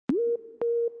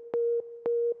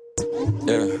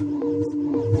Yeah.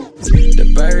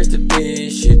 The bird's the beat,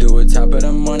 she do it top of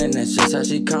the morning, that's just how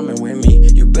she coming with me.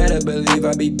 You better believe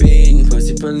I be beating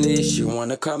pussy police, she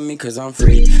wanna cut me cause I'm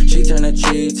free. She turn a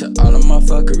cheek to all of my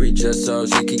fuckery just so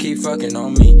she can keep fucking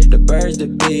on me. The bird's the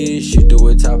beat, she do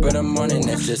it top of the morning,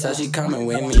 that's just how she coming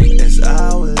with me. It's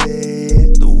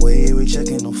hourly, the way we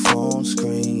checking on phone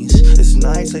screens. It's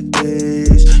nights like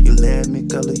this, you let me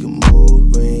color your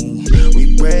mood ring.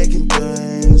 We breaking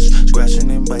things,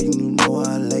 scratching and biting, you know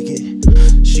I like it.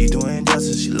 She doing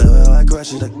justice, she love how I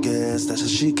crush it, I guess that's how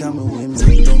she coming with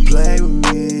me. Don't play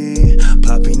with me,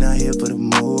 popping out here for the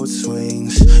mood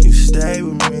swings. You stay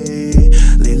with me,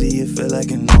 lately it feel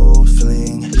like an old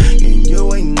fling. And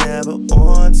you ain't never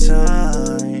on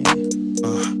time.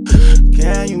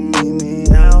 Can you meet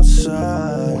me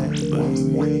outside,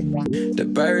 baby? The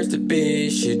bird's the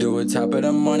beat, she do it top of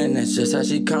the morning, that's just how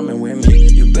she coming with me.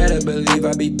 You better believe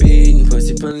I be beating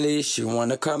pussy police, she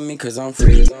wanna cut me cause I'm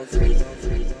free.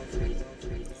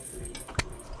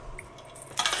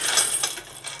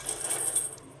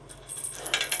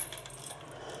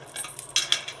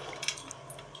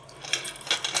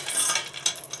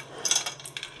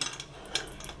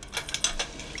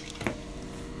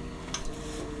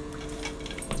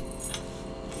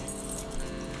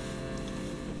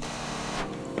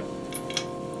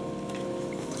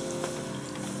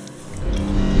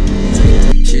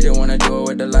 She didn't wanna do it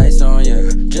with the lights on, yeah.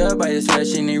 Judge by your sweat,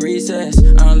 she need recess.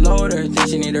 Unload her, think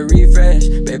she need a refresh.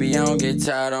 Baby, I don't get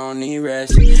tired, I don't need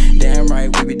rest. Damn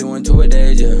right, we be doing 2 a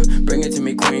day, yeah. Bring it to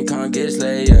me, queen, come get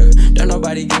slayed, yeah. Don't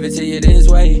nobody give it to you this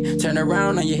way. Turn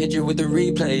around and you hit you with the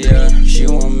replay, yeah. She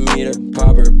want me to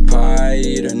pop her pie,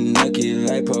 eat her nookie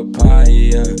like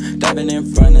papaya. Diving in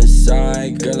front and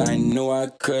side, girl, I knew I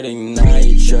could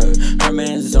ignite ya. Her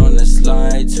man's on the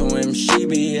slide, to him she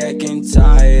be acting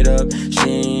tied up. She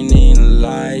ain't even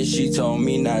lie, she told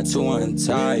me not to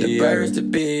untie. The bird's the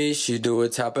beat, she do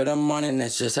it top of the morning,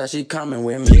 that's just how she coming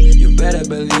with me. You better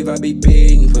believe I be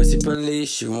beating pussy police,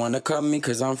 she wanna cut me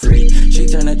cause I'm free. She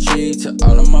turn a cheek to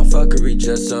all of my fuckery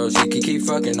just so she can keep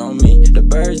fucking on me. The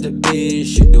bird's the beat,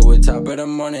 she do it top of the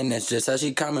morning, that's just how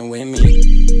she coming with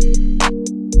me.